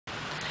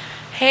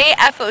Hey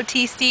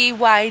FOTC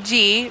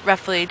YG,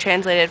 roughly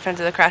translated Friends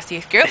of the Cross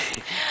Youth Group.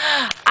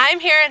 I'm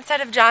here instead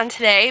of John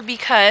today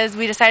because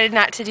we decided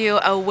not to do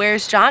a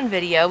Where's John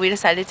video. We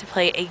decided to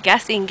play a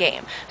guessing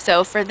game.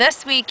 So for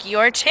this week,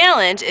 your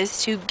challenge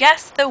is to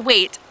guess the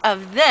weight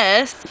of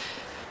this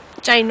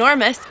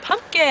ginormous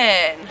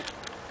pumpkin.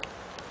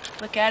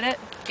 Look at it,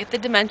 get the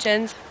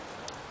dimensions,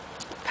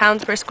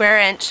 pounds per square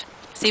inch.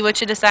 See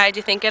what you decide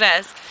you think it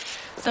is.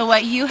 So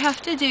what you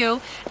have to do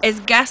is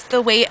guess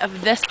the weight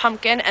of this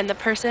pumpkin, and the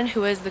person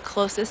who is the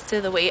closest to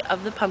the weight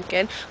of the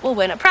pumpkin will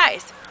win a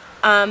prize.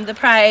 The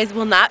prize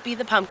will not be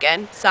the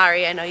pumpkin.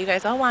 Sorry, I know you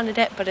guys all wanted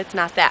it, but it's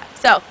not that.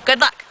 So good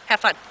luck. Have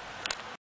fun.